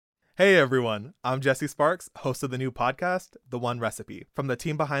Hey everyone, I'm Jesse Sparks, host of the new podcast, The One Recipe, from the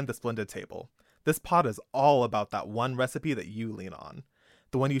team behind The Splendid Table. This pod is all about that one recipe that you lean on.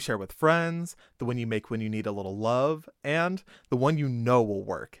 The one you share with friends, the one you make when you need a little love, and the one you know will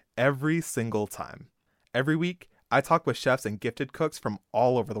work every single time. Every week, I talk with chefs and gifted cooks from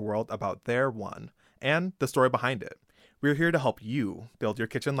all over the world about their one, and the story behind it. We're here to help you build your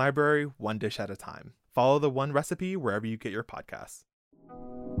kitchen library one dish at a time. Follow The One Recipe wherever you get your podcasts.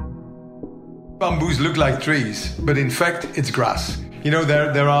 Bamboos look like trees, but in fact it's grass. You know,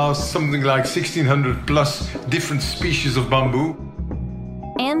 there are something like 1,600 plus different species of bamboo.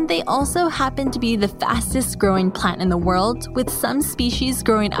 And they also happen to be the fastest growing plant in the world, with some species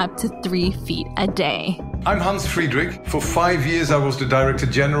growing up to 3 feet a day. I'm Hans Friedrich. For 5 years I was the Director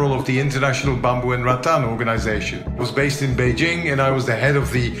General of the International Bamboo and Rattan Organization. I was based in Beijing and I was the head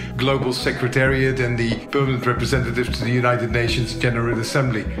of the Global Secretariat and the Permanent Representative to the United Nations General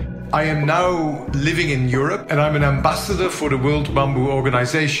Assembly. I am now living in Europe and I'm an ambassador for the World Bamboo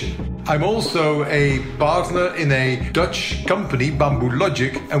Organization. I'm also a partner in a Dutch company, Bamboo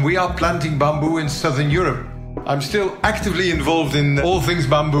Logic, and we are planting bamboo in Southern Europe. I'm still actively involved in all things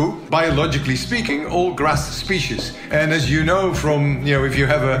bamboo, biologically speaking, all grass species. And as you know from, if you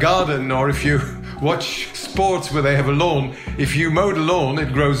have a garden or if you watch sports where they have a lawn, if you mow the lawn,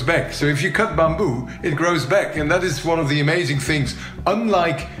 it grows back. So if you cut bamboo, it grows back. And that is one of the amazing things.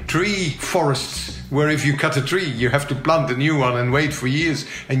 Unlike tree forests, where if you cut a tree, you have to plant a new one and wait for years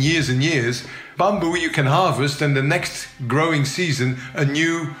and years and years, bamboo you can harvest, and the next growing season, a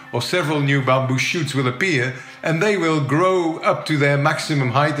new or several new bamboo shoots will appear, and they will grow up to their maximum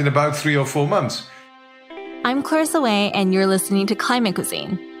height in about 3 or 4 months. I'm Clarissa Wei, and you're listening to Climate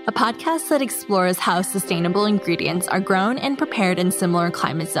Cuisine, a podcast that explores how sustainable ingredients are grown and prepared in similar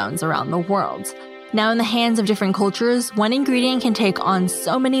climate zones around the world. Now, in the hands of different cultures, one ingredient can take on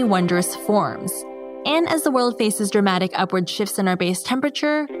so many wondrous forms. And as the world faces dramatic upward shifts in our base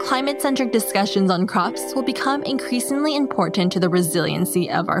temperature, climate-centric discussions on crops will become increasingly important to the resiliency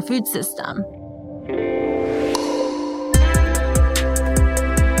of our food system.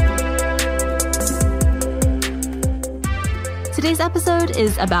 Today's episode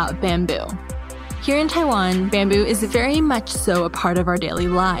is about bamboo. Here in Taiwan, bamboo is very much so a part of our daily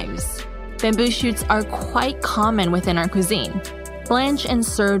lives. Bamboo shoots are quite common within our cuisine. Blanched and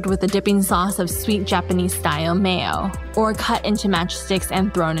served with a dipping sauce of sweet Japanese-style mayo, or cut into matchsticks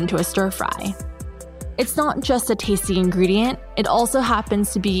and thrown into a stir-fry. It's not just a tasty ingredient, it also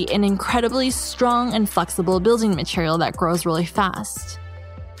happens to be an incredibly strong and flexible building material that grows really fast.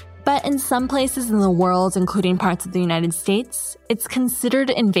 But in some places in the world, including parts of the United States, it's considered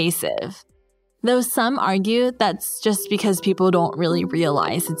invasive. Though some argue that's just because people don't really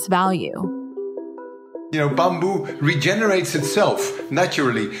realize its value. Bamboo regenerates itself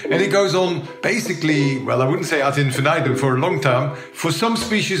naturally, and it goes on basically, I wouldn't say ad infinitum for a long time, for some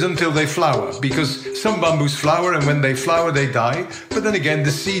species until they flower, because some bamboos flower, and when they flower, they die. But then again,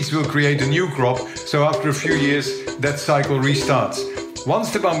 the seeds will create a new crop, so after a few years, that cycle restarts.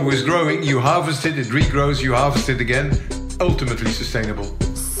 Once the bamboo is growing, you harvest it, it regrows, you harvest it again, ultimately sustainable.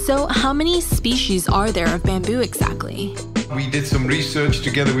 So how many species are there of bamboo exactly? We did some research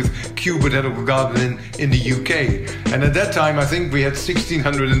together with Kew Botanical Garden in the UK. And at that time, I think we had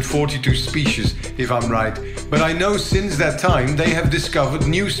 1,642 species, if I'm right. But I know since that time, they have discovered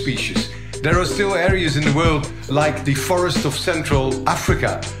new species. There are still areas in the world, like the forest of Central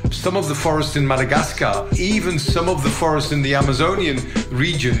Africa, some of the forests in Madagascar, even some of the forests in the Amazonian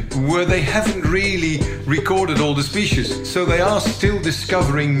region, where they haven't really recorded all the species. So they are still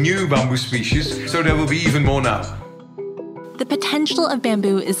discovering new bamboo species, so there will be even more now. The potential of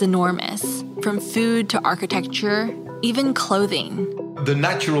bamboo is enormous, from food to architecture, even clothing. The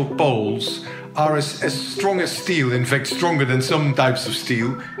natural poles are as strong as steel, in fact stronger than some types of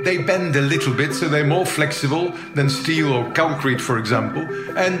steel. They bend a little bit, so they're more flexible than steel or concrete, for example,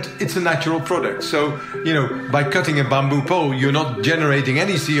 and it's a natural product. So, by cutting a bamboo pole, you're not generating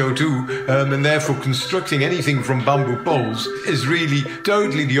any CO2, and therefore constructing anything from bamboo poles is really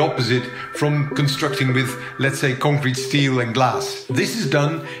totally the opposite from constructing with, let's say, concrete, steel and glass. This is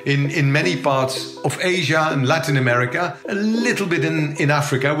done in many parts of Asia and Latin America, a little bit in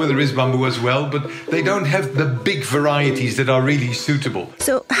Africa, where there is bamboo as well, but they don't have the big varieties that are really suitable.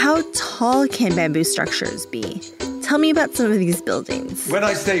 So how tall can bamboo structures be? Tell me about some of these buildings. When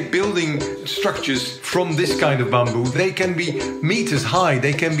I say building structures from this kind of bamboo, they can be meters high,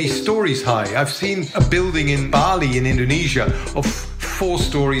 they can be stories high. I've seen a building in Bali in Indonesia of 4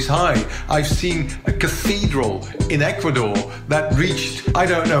 stories high. I've seen a cathedral in Ecuador that reached, I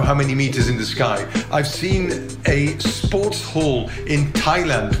don't know how many meters in the sky. I've seen a sports hall in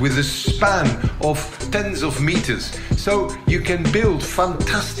Thailand with a span of tens of meters. So you can build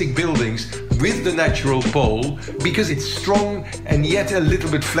fantastic buildings with the natural pole because it's strong and yet a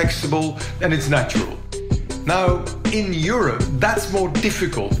little bit flexible and it's natural. Now, in Europe, that's more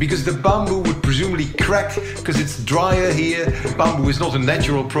difficult because the bamboo would presumably crack because it's drier here. Bamboo is not a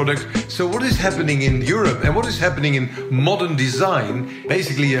natural product. So what is happening in Europe and what is happening in modern design,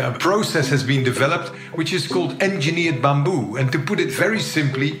 basically a process has been developed which is called engineered bamboo. And to put it very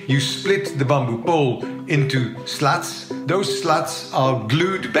simply, you split the bamboo pole into slats. Those slats are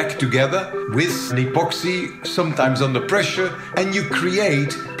glued back together with an epoxy, sometimes under pressure, and you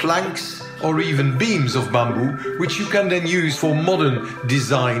create planks or even beams of bamboo, which you can then use for modern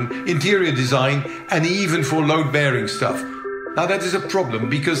design, interior design, and even for load-bearing stuff. Now that is a problem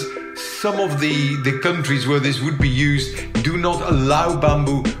because some of the countries where this would be used do not allow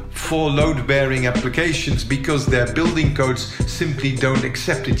bamboo for load-bearing applications because their building codes simply don't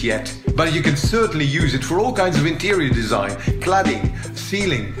accept it yet. But you can certainly use it for all kinds of interior design, cladding,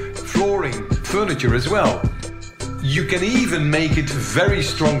 ceiling, flooring, furniture as well. You can even make it very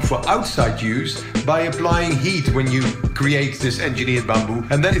strong for outside use by applying heat when you create this engineered bamboo,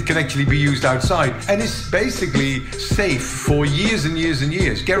 and then it can actually be used outside. And it's basically safe for years and years and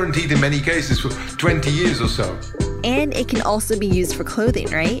years, guaranteed in many cases for 20 years or so. And it can also be used for clothing,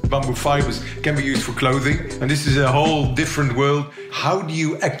 right? Bamboo fibers can be used for clothing, and this is a whole different world. How do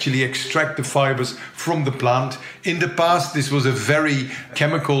you actually extract the fibers from the plant? In the past, this was a very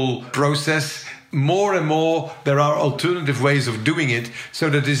chemical process. More and more, there are alternative ways of doing it so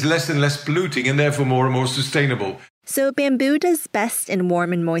that it's less and less polluting and therefore more and more sustainable. So bamboo does best in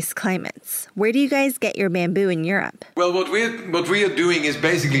warm and moist climates. Where do you guys get your bamboo in Europe? Well, what we are doing is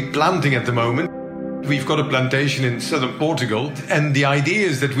basically planting at the moment. We've got a plantation in southern Portugal, and the idea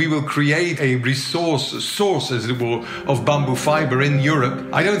is that we will create a source, as it were, of bamboo fiber in Europe.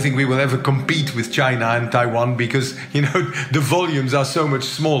 I don't think we will ever compete with China and Taiwan because, the volumes are so much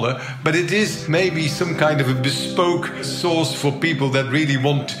smaller, but it is maybe some kind of a bespoke source for people that really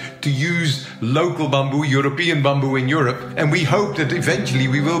want to use local bamboo, European bamboo in Europe. And we hope that eventually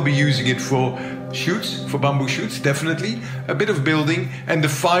we will be using it for shoots, for bamboo shoots, definitely, a bit of building, and the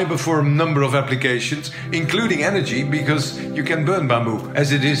fiber for a number of applications, including energy, because you can burn bamboo,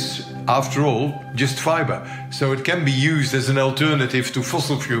 as it is, after all, just fiber. So it can be used as an alternative to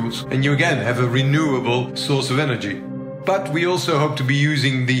fossil fuels, and you again have a renewable source of energy. But we also hope to be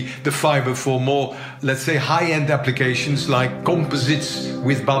using the fiber for more, let's say, high-end applications like composites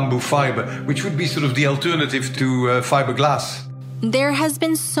with bamboo fiber, which would be sort of the alternative to fiberglass. There has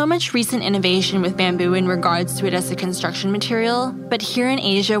been so much recent innovation with bamboo in regards to it as a construction material, but here in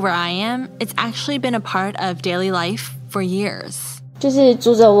Asia where I am, it's actually been a part of daily life for years. Bamboo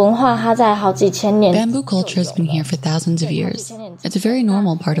culture has been here for thousands of years. It's a very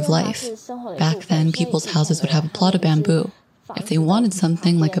normal part of life. Back then, people's houses would have a plot of bamboo. If they wanted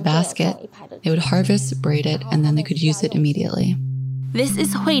something like a basket, they would harvest, braid it, and then they could use it immediately. This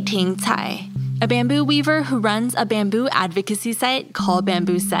is Huiting Cai, a bamboo weaver who runs a bamboo advocacy site called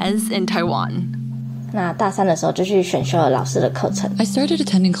Bamboo Says in Taiwan. I started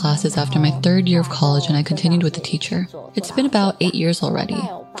attending classes after my 3rd year of college and I continued with the teacher. It's been about 8 years already.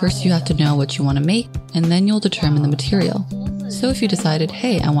 First you have to know what you want to make, and then you'll determine the material. So if you decided,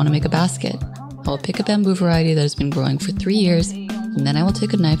 hey, I want to make a basket, I will pick a bamboo variety that has been growing for 3 years, and then I will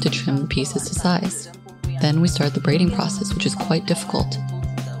take a knife to trim the pieces to size. Then we start the braiding process, which is quite difficult.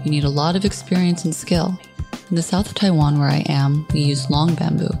 You need a lot of experience and skill. In the south of Taiwan where I am, we use long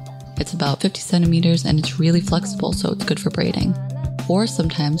bamboo. It's about 50 centimeters and it's really flexible, so it's good for braiding. Or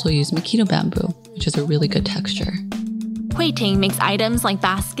sometimes we'll use Makito bamboo, which is a really good texture. Huiting makes items like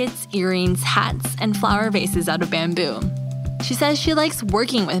baskets, earrings, hats, and flower vases out of bamboo. She says she likes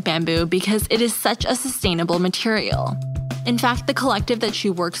working with bamboo because it is such a sustainable material. In fact, the collective that she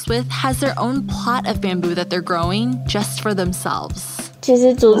works with has their own plot of bamboo that they're growing just for themselves.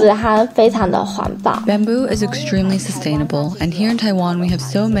 Bamboo is extremely sustainable, and here in Taiwan we have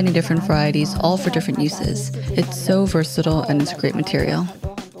so many different varieties, all for different uses. It's so versatile and it's a great material.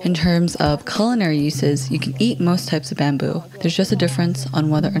 In terms of culinary uses, you can eat most types of bamboo. There's just a difference on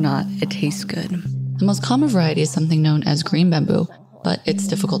whether or not it tastes good. The most common variety is something known as green bamboo, but it's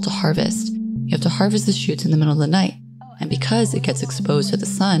difficult to harvest. You have to harvest the shoots in the middle of the night, and because it gets exposed to the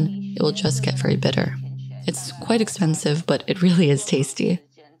sun, it will just get very bitter. It's quite expensive, but it really is tasty.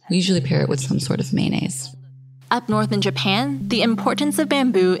 We usually pair it with some sort of mayonnaise. Up north in Japan, the importance of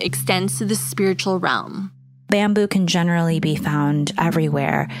bamboo extends to the spiritual realm. Bamboo can generally be found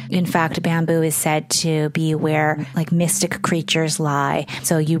everywhere. In fact, bamboo is said to be where like mystic creatures lie.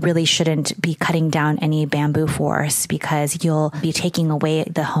 So you really shouldn't be cutting down any bamboo forests because you'll be taking away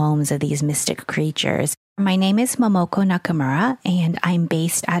the homes of these mystic creatures. My name is Momoko Nakamura, and I'm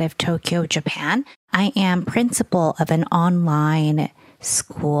based out of Tokyo, Japan. I am principal of an online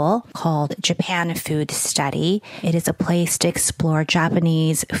school called Japan Food Study. It is a place to explore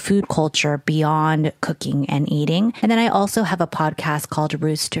Japanese food culture beyond cooking and eating. And then I also have a podcast called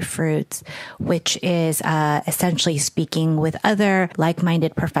Roots to Fruits, which is essentially speaking with other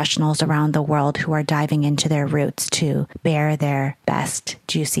like-minded professionals around the world who are diving into their roots to bear their best,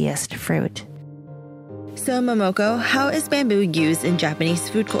 juiciest fruit. So, Momoko, how is bamboo used in Japanese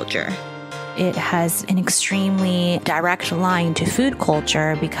food culture? It has an extremely direct line to food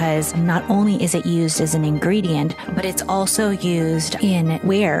culture because not only is it used as an ingredient, but it's also used in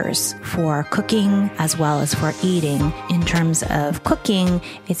wares for cooking as well as for eating. In terms of cooking,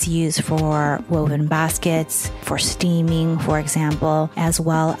 it's used for woven baskets, for steaming, for example, as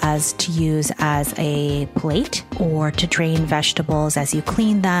well as to use as a plate or to drain vegetables as you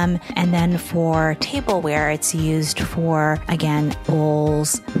clean them. And then for tableware, it's used for, again,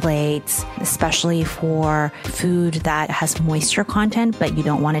 bowls, plates, especially for food that has moisture content, but you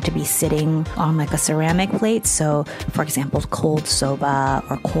don't want it to be sitting on like a ceramic plate. So, for example, cold soba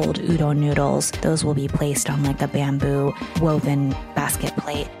or cold udon noodles, those will be placed on like a bamboo woven basket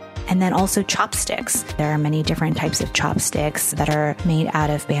plate. And then also chopsticks. There are many different types of chopsticks that are made out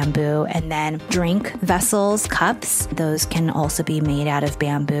of bamboo. And then drink vessels, cups, those can also be made out of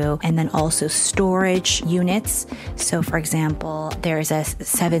bamboo. And then also storage units. So for example, there's a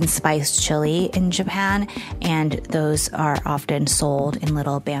 7-spice chili in Japan, and those are often sold in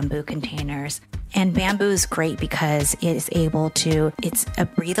little bamboo containers. And bamboo is great because it's a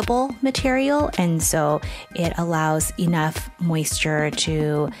breathable material, and so it allows enough moisture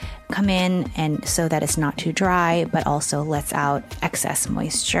to come in and so that it's not too dry, but also lets out excess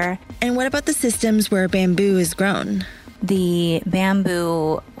moisture. And what about the systems where bamboo is grown? The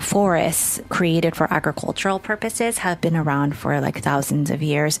bamboo forests created for agricultural purposes have been around for like thousands of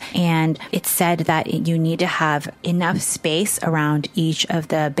years. And it's said that you need to have enough space around each of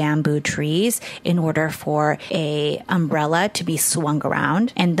the bamboo trees in order for a umbrella to be swung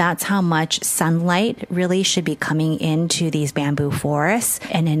around. And that's how much sunlight really should be coming into these bamboo forests,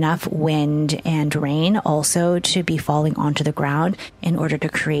 and enough wind and rain also to be falling onto the ground in order to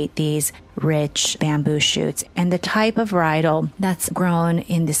create these rich bamboo shoots. And the type of varietal that's grown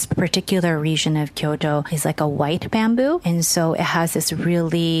in this particular region of Kyoto is like a white bamboo. And so it has this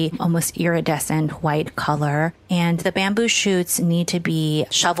really almost iridescent white color. And the bamboo shoots need to be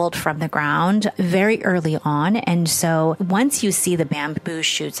shoveled from the ground very early on. And so once you see the bamboo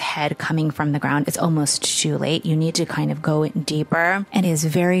shoot's head coming from the ground, it's almost too late. You need to kind of go deeper. And it is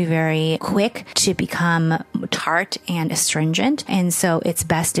very, very quick to become tart and astringent. And so it's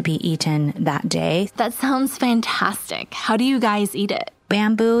best to be eaten that day. That sounds fantastic. How do you guys eat it?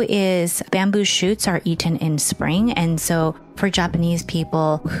 Bamboo shoots are eaten in spring. And so for Japanese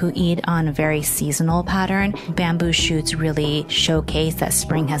people who eat on a very seasonal pattern, bamboo shoots really showcase that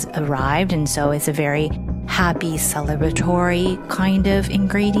spring has arrived. And so it's a very happy, celebratory kind of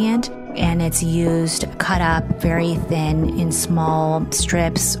ingredient. And it's used cut up very thin in small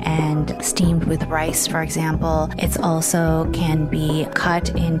strips and steamed with rice, for example. It's also can be cut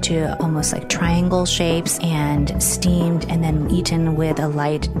into almost like triangle shapes and steamed and then eaten with a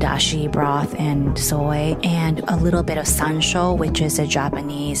light dashi broth and soy and a little bit of sansho, which is a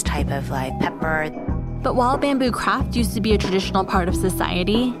Japanese type of like pepper. But while bamboo craft used to be a traditional part of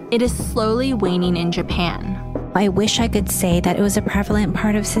society, it is slowly waning in Japan. I wish I could say that it was a prevalent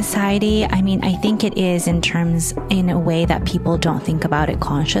part of society. I mean, I think it is in a way that people don't think about it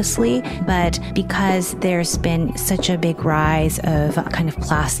consciously, but because there's been such a big rise of kind of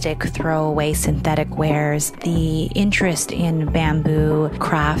plastic throwaway synthetic wares, the interest in bamboo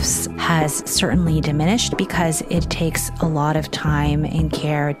crafts has certainly diminished because it takes a lot of time and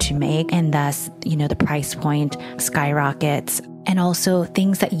care to make, and thus, the price point skyrockets. And also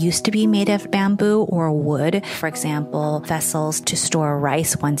things that used to be made of bamboo or wood, for example, vessels to store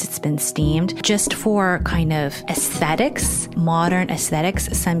rice once it's been steamed, just for kind of aesthetics, modern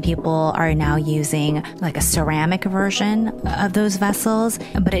aesthetics. Some people are now using like a ceramic version of those vessels,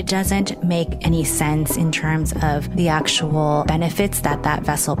 but it doesn't make any sense in terms of the actual benefits that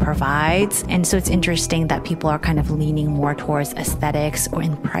vessel provides. And so it's interesting that people are kind of leaning more towards aesthetics or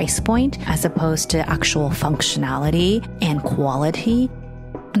in price point as opposed to actual functionality and quality.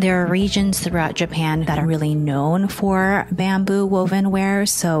 There are regions throughout Japan that are really known for bamboo woven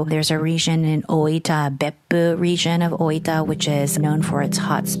wares. So there's a region in Oita, Beppu, Sibu region of Oita, which is known for its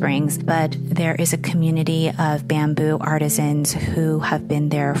hot springs, but there is a community of bamboo artisans who have been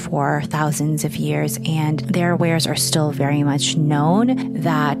there for thousands of years, and their wares are still very much known,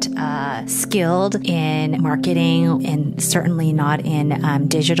 that skilled in marketing and certainly not in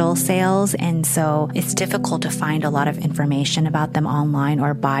digital sales. And so it's difficult to find a lot of information about them online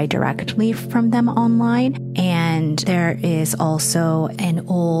or buy directly from them online. And there is also an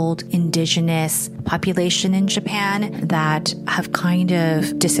old indigenous population in Japan that have kind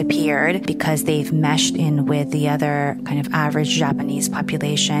of disappeared because they've meshed in with the other kind of average Japanese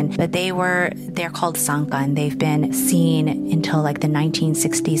population. But they're called Sankan. They've been seen until like the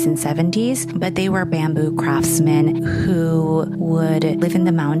 1960s and 70s. But they were bamboo craftsmen who would live in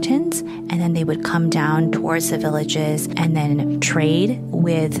the mountains, and then they would come down towards the villages and then trade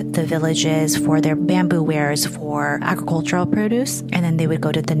with the villages for their bamboo wares for agricultural produce. And then they would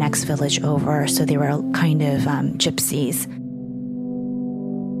go to the next village over. So they were kind of gypsies.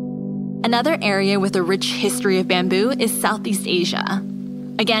 Another area with a rich history of bamboo is Southeast Asia.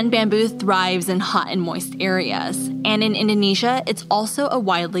 Again, bamboo thrives in hot and moist areas, and in Indonesia, it's also a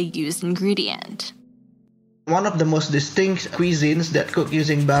widely used ingredient. One of the most distinct cuisines that cook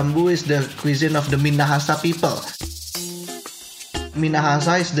using bamboo is the cuisine of the Minahasa people.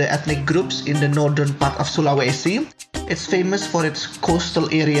 Minahasa is the ethnic groups in the northern part of Sulawesi. It's famous for its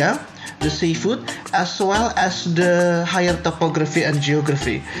coastal area, the seafood, as well as the higher topography and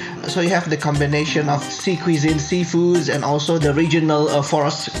geography. So you have the combination of sea cuisine, seafoods, and also the regional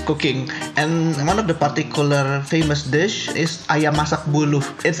forest cooking. And one of the particular famous dish is ayam masak buluh.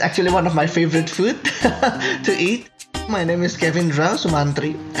 It's actually one of my favorite food to eat. My name is Kevin Dra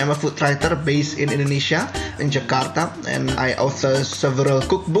Sumantri. I'm a food writer based in Indonesia, in Jakarta, and I author several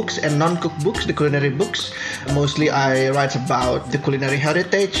cookbooks and non-cookbooks, the culinary books. Mostly I write about the culinary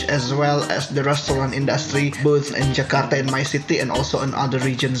heritage as well as the restaurant industry, both in Jakarta, in my city, and also in other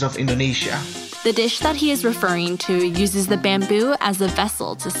regions of Indonesia. The dish that he is referring to uses the bamboo as a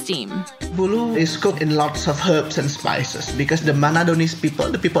vessel to steam. Buluh is cooked in lots of herbs and spices because the Manadonese people,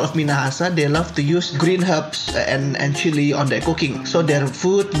 the people of Minahasa, they love to use green herbs and chili on their cooking. So their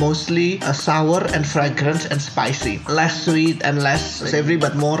food mostly sour and fragrant and spicy. Less sweet and less savory,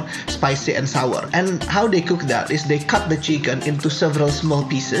 but more spicy and sour. And how they cook that is they cut the chicken into several small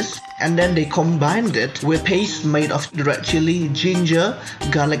pieces, and then they combined it with paste made of red chili, ginger,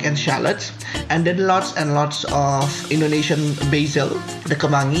 garlic, and shallots, and then lots and lots of Indonesian basil, the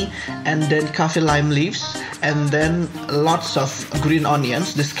kemangi, and then kaffir lime leaves, and then lots of green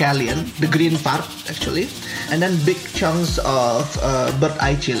onions, the scallion, the green part actually, and then big chunks of bird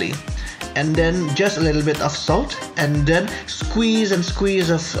eye chili. And then just a little bit of salt, and then squeeze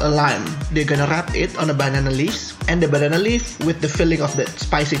of lime. They're gonna wrap it on a banana leaves, and the banana leaf with the filling of the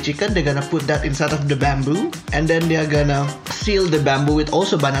spicy chicken, they're gonna put that inside of the bamboo, and then they're gonna seal the bamboo with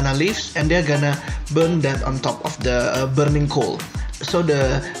also banana leaves, and they're gonna burn that on top of the burning coal. So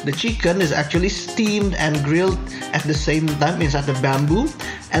the chicken is actually steamed and grilled at the same time inside the bamboo,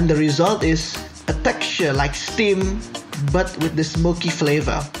 and the result is a texture like steam but with the smoky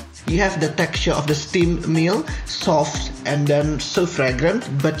flavor. You have the texture of the steamed meal, soft and then so fragrant,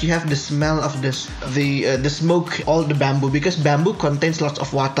 but you have the smell of the smoke, all the bamboo, because bamboo contains lots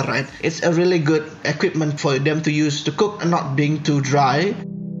of water, right? It's a really good equipment for them to use to cook and not being too dry.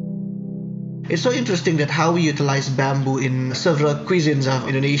 It's so interesting that how we utilize bamboo in several cuisines of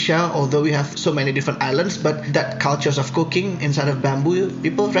Indonesia, although we have so many different islands, but that cultures of cooking inside of bamboo,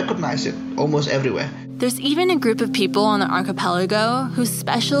 people recognize it almost everywhere. There's even a group of people on the archipelago who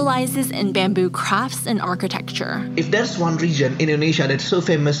specializes in bamboo crafts and architecture. If there's one region in Indonesia that's so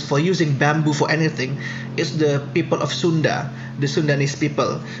famous for using bamboo for anything, it's the people of Sunda, the Sundanese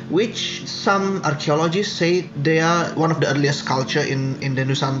people, which some archaeologists say they are one of the earliest culture in the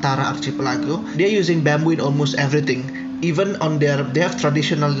Nusantara archipelago. They're using bamboo in almost everything. Even on they have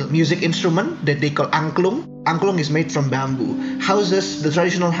traditional music instrument that they call angklung. Angklung is made from bamboo. Houses, the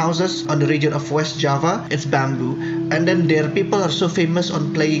traditional houses on the region of West Java, it's bamboo. And then their people are so famous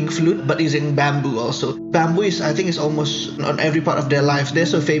on playing flute, but using bamboo also. Bamboo is, I think, is almost on every part of their lives. They're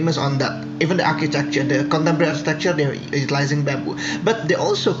so famous on that. Even the architecture, the contemporary architecture, they're utilizing bamboo. But they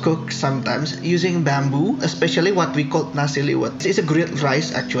also cook sometimes using bamboo, especially what we call nasi liwet. It's a grilled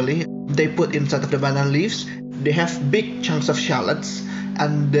rice actually. They put inside of the banana leaves. They have big chunks of shallots,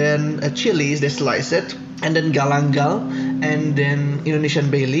 and then chilies, they slice it, and then galangal, and then Indonesian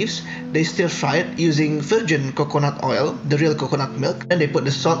bay leaves. They stir fry it using virgin coconut oil, the real coconut milk, and they put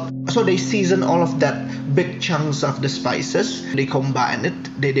the salt. So they season all of that big chunks of the spices. They combine it,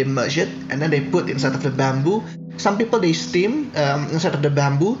 they merge it, and then they put inside of the bamboo. Some people, they steam inside of the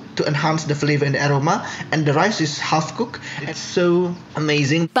bamboo to enhance the flavor and the aroma, and the rice is half cooked. It's so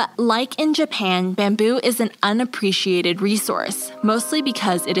amazing. But like in Japan, bamboo is an unappreciated resource, mostly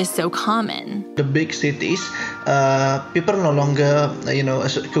because it is so common. The big cities, people are no longer,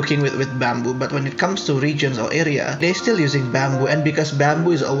 cooking with bamboo. But when it comes to regions or area, they're still using bamboo. And because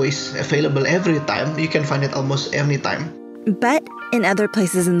bamboo is always available every time, you can find it almost any time. But in other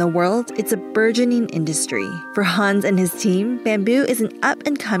places in the world, it's a burgeoning industry. For Hans and his team, bamboo is an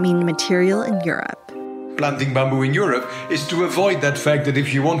up-and-coming material in Europe. Planting bamboo in Europe is to avoid that fact that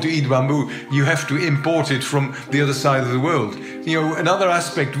if you want to eat bamboo, you have to import it from the other side of the world. Another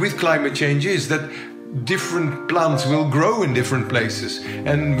aspect with climate change is that different plants will grow in different places,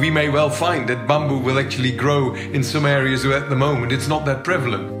 and we may well find that bamboo will actually grow in some areas where at the moment it's not that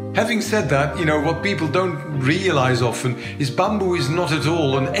prevalent. Having said that, what people don't realize often is bamboo is not at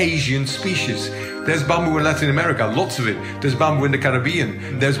all an Asian species. There's bamboo in Latin America, lots of it. There's bamboo in the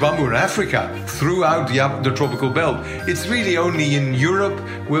Caribbean. There's bamboo in Africa, throughout the tropical belt. It's really only in Europe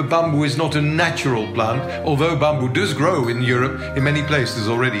where bamboo is not a natural plant, although bamboo does grow in Europe in many places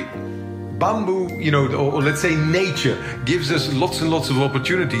already. Bamboo, or let's say nature, gives us lots and lots of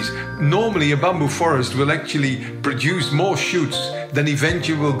opportunities. Normally, a bamboo forest will actually produce more shoots than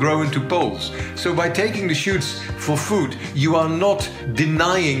eventually will grow into poles. So by taking the shoots for food, you are not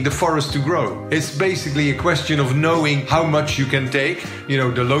denying the forest to grow. It's basically a question of knowing how much you can take.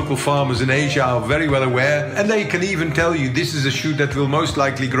 The local farmers in Asia are very well aware, and they can even tell you this is a shoot that will most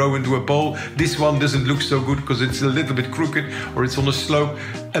likely grow into a pole. This one doesn't look so good because it's a little bit crooked or it's on a slope.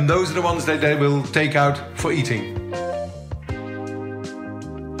 And those are the ones that they will take out for eating.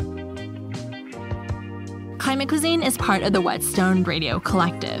 Climate Cuisine is part of the Whetstone Radio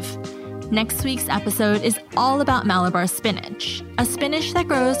Collective. Next week's episode is all about Malabar spinach, a spinach that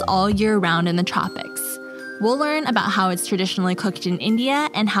grows all year round in the tropics. We'll learn about how it's traditionally cooked in India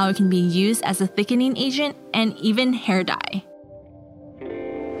and how it can be used as a thickening agent and even hair dye.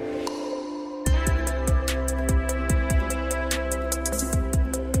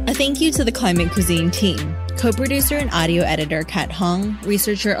 A thank you to the Climate Cuisine team. Co-producer and audio editor Kat Hong,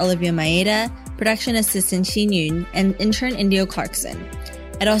 researcher Olivia Maeda, production assistant Xin Yun, and intern Indio Clarkson.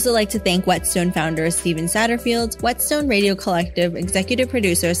 I'd also like to thank Whetstone founder Stephen Satterfield, Whetstone Radio Collective executive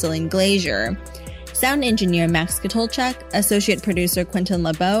producer Celine Glazier, sound engineer Max Katolchak, associate producer Quentin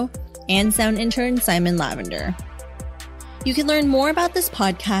LeBeau, and sound intern Simon Lavender. You can learn more about this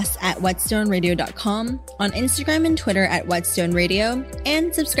podcast at whetstoneradio.com, on Instagram and Twitter at Whetstone Radio,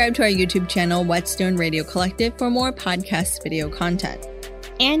 and subscribe to our YouTube channel, Whetstone Radio Collective, for more podcast video content.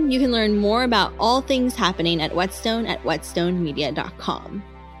 And you can learn more about all things happening at Whetstone at whetstonemedia.com.